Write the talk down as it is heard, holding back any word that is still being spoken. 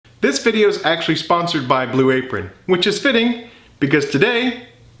This video is actually sponsored by Blue Apron, which is fitting because today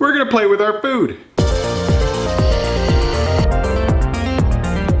we're gonna play with our food.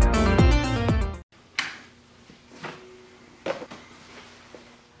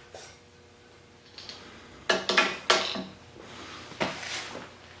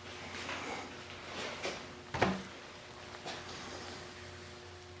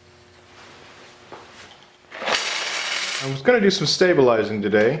 I was going to do some stabilizing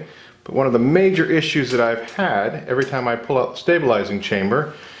today, but one of the major issues that I've had every time I pull out the stabilizing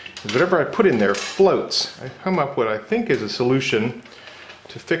chamber is whatever I put in there floats. I've come up with what I think is a solution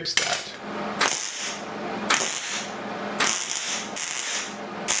to fix that.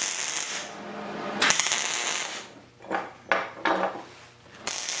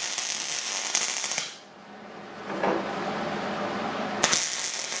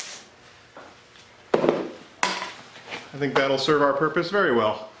 I think that'll serve our purpose very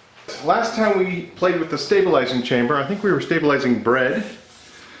well. Last time we played with the stabilizing chamber, I think we were stabilizing bread.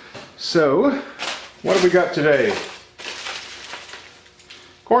 So, what have we got today?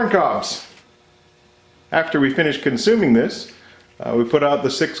 Corn cobs. After we finish consuming this, we put out the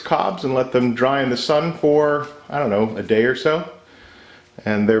 6 cobs and let them dry in the sun for, I don't know, a day or so.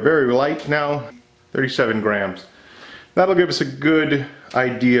 And they're very light now, 37 grams. That'll give us a good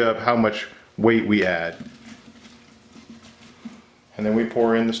idea of how much weight we add. And then we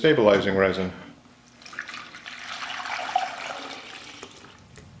pour in the stabilizing resin.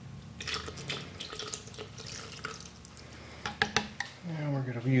 And we're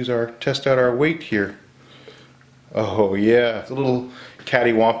going to test out our weight here. Oh yeah, it's a little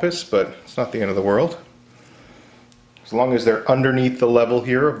cattywampus, but it's not the end of the world. As long as they're underneath the level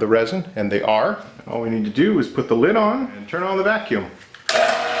here of the resin, and they are, all we need to do is put the lid on and turn on the vacuum.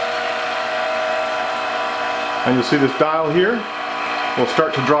 And you'll see this dial here. We'll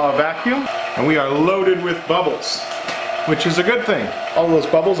start to draw a vacuum, and we are loaded with bubbles, which is a good thing. All those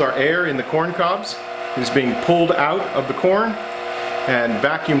bubbles are air in the corn cobs. It is being pulled out of the corn and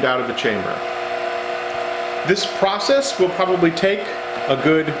vacuumed out of the chamber. This process will probably take a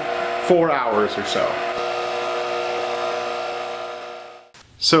good 4 hours or so.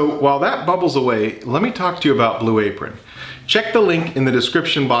 So while that bubbles away, let me talk to you about Blue Apron. Check the link in the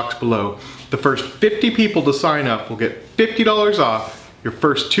description box below. The first 50 people to sign up will get $50 off your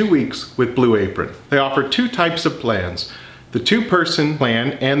first 2 weeks with Blue Apron. They offer 2 types of plans, the 2-person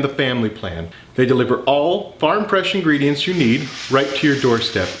plan and the family plan. They deliver all farm fresh ingredients you need right to your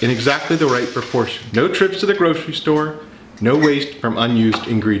doorstep in exactly the right proportion. No trips to the grocery store, no waste from unused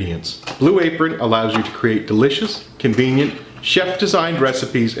ingredients. Blue Apron allows you to create delicious, convenient, chef-designed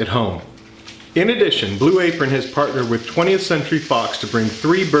recipes at home. In addition, Blue Apron has partnered with 20th Century Fox to bring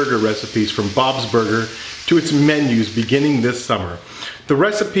 3 burger recipes from Bob's Burger to its menus beginning this summer. The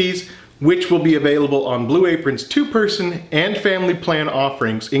recipes, which will be available on Blue Apron's 2-person and family plan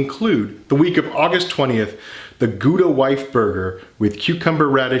offerings, include the week of August 20th, the Gouda Wife Burger with cucumber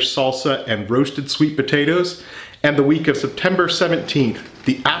radish salsa and roasted sweet potatoes, and the week of September 17th,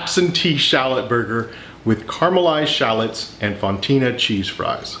 the Absentee Shallot Burger with caramelized shallots and fontina cheese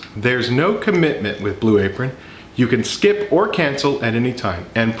fries. There's no commitment with Blue Apron. You can skip or cancel at any time,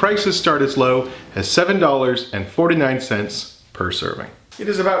 and prices start as low as $7.49 per serving. It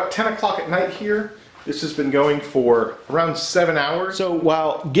is about 10 o'clock at night here. This has been going for around 7 hours. So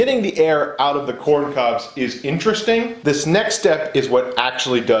while getting the air out of the corn cobs is interesting, this next step is what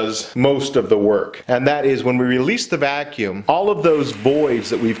actually does most of the work. And that is when we release the vacuum, all of those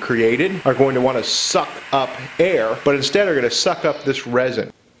voids that we've created are going to want to suck up air, but instead are going to suck up this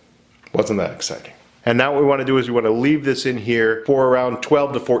resin. Wasn't that exciting? And now what we want to do is we want to leave this in here for around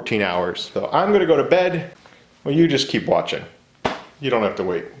 12 to 14 hours. So I'm going to go to bed. Well, you just keep watching. You don't have to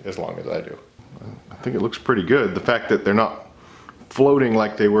wait as long as I do. I think it looks pretty good. The fact that they're not floating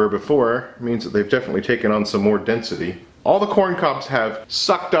like they were before means that they've definitely taken on some more density. All the corn cobs have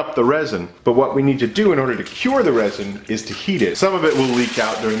sucked up the resin, but what we need to do in order to cure the resin is to heat it. Some of it will leak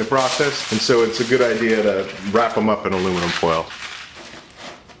out during the process, and so it's a good idea to wrap them up in aluminum foil.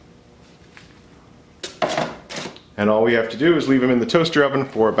 And all we have to do is leave them in the toaster oven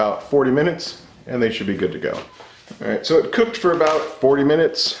for about 40 minutes, and they should be good to go. Alright, so it cooked for about 40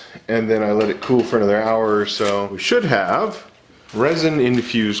 minutes, and then I let it cool for another hour or so. We should have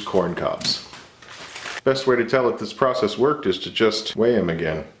resin-infused corn cobs. Best way to tell if this process worked is to just weigh them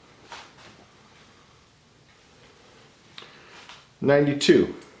again.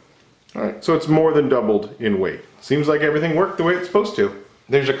 92. Alright, so it's more than doubled in weight. Seems like everything worked the way it's supposed to.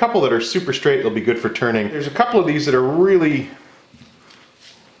 There's a couple that are super straight, they'll be good for turning. There's a couple of these that are really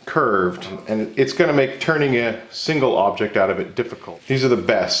curved, and it's going to make turning a single object out of it difficult. These are the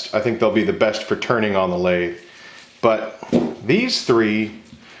best. I think they'll be the best for turning on the lathe. But these three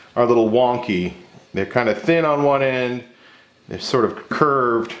are a little wonky. They're kind of thin on one end, they're sort of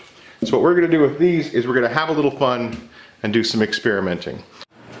curved. So what we're going to do with these is we're going to have a little fun and do some experimenting.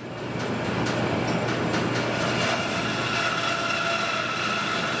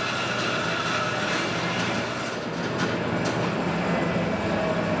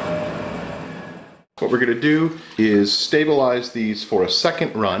 What we're going to do is stabilize these for a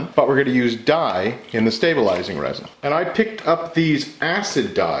second run, but we're going to use dye in the stabilizing resin. And I picked up these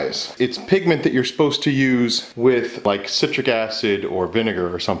acid dyes. It's pigment that you're supposed to use with like citric acid or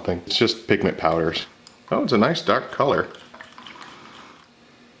vinegar or something. It's just pigment powders. Oh, it's a nice dark color.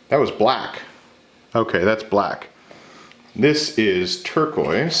 That was black. Okay, that's black. This is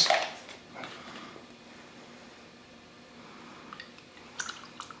turquoise.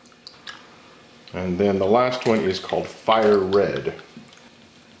 And then the last one is called Fire Red.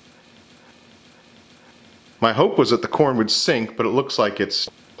 My hope was that the corn would sink, but it looks like it's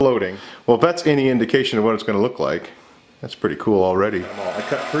floating. Well, if that's any indication of what it's going to look like, that's pretty cool already. I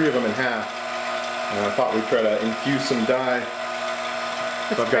cut 3 of them in half, and I thought we'd try to infuse some dye.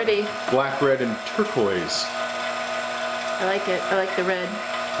 It's pretty. Black, red, and turquoise. I like it. I like the red.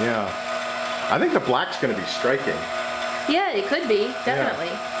 Yeah. I think the black's going to be striking. Yeah, it could be. Definitely.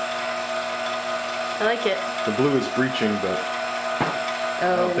 Yeah. I like it. The blue is breaching, but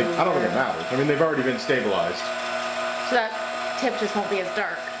I don't think it matters. I mean, they've already been stabilized. So that tip just won't be as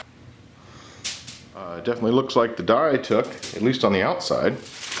dark. It definitely looks like the dye I took, at least on the outside.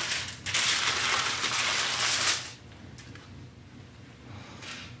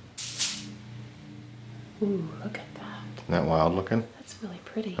 Ooh, look at that. Isn't that wild looking? That's really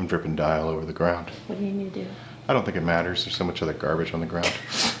pretty. I'm dripping dye all over the ground. What do you need to do? I don't think it matters. There's so much other garbage on the ground.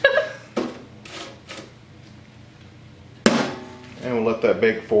 And we'll let that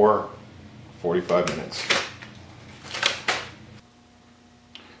bake for 45 minutes.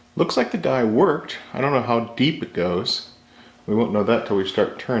 Looks like the dye worked. I don't know how deep it goes. We won't know that till we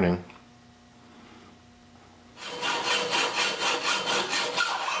start turning.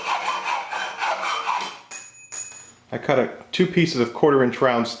 I cut 2 pieces of 1/4-inch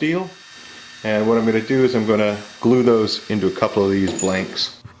round steel, and what I'm going to do is I'm going to glue those into a couple of these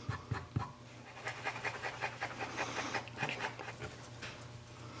blanks.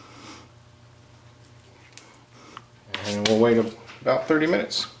 And we'll wait about 30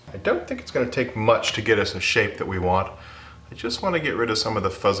 minutes. I don't think it's going to take much to get us a shape that we want. I just want to get rid of some of the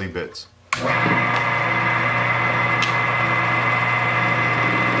fuzzy bits.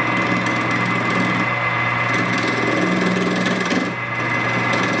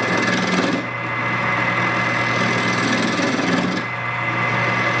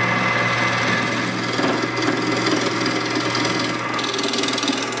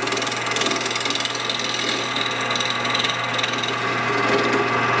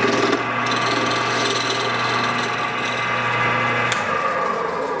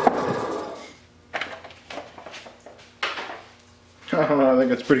 I don't know, I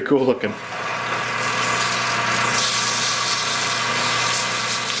think it's pretty cool looking.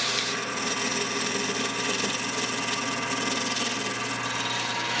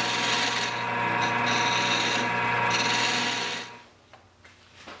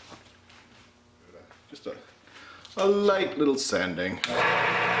 Just a light little sanding.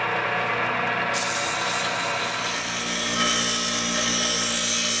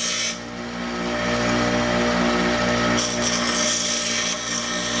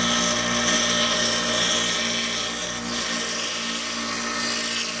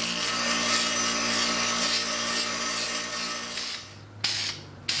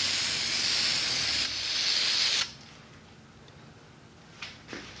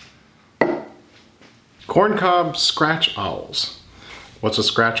 Corncob scratch owls. What's a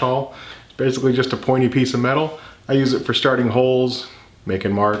scratch owl? It's basically just a pointy piece of metal. I use it for starting holes,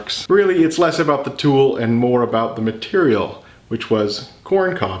 making marks. Really, it's less about the tool and more about the material, which was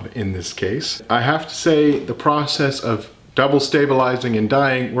corncob in this case. I have to say the process of double stabilizing and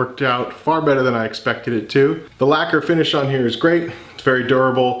dyeing worked out far better than I expected it to. The lacquer finish on here is great. It's very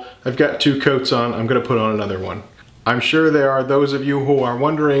durable. I've got 2 coats on. I'm gonna put on another one. I'm sure there are those of you who are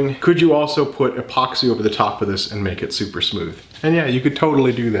wondering, could you also put epoxy over the top of this and make it super smooth? And yeah, you could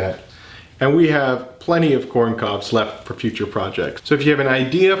totally do that. And we have plenty of corn cobs left for future projects. So if you have an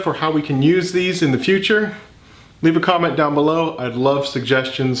idea for how we can use these in the future, leave a comment down below. I'd love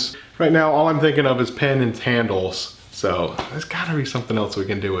suggestions. Right now, all I'm thinking of is pen and handles. So there's gotta be something else we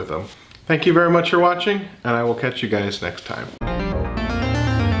can do with them. Thank you very much for watching, and I will catch you guys next time.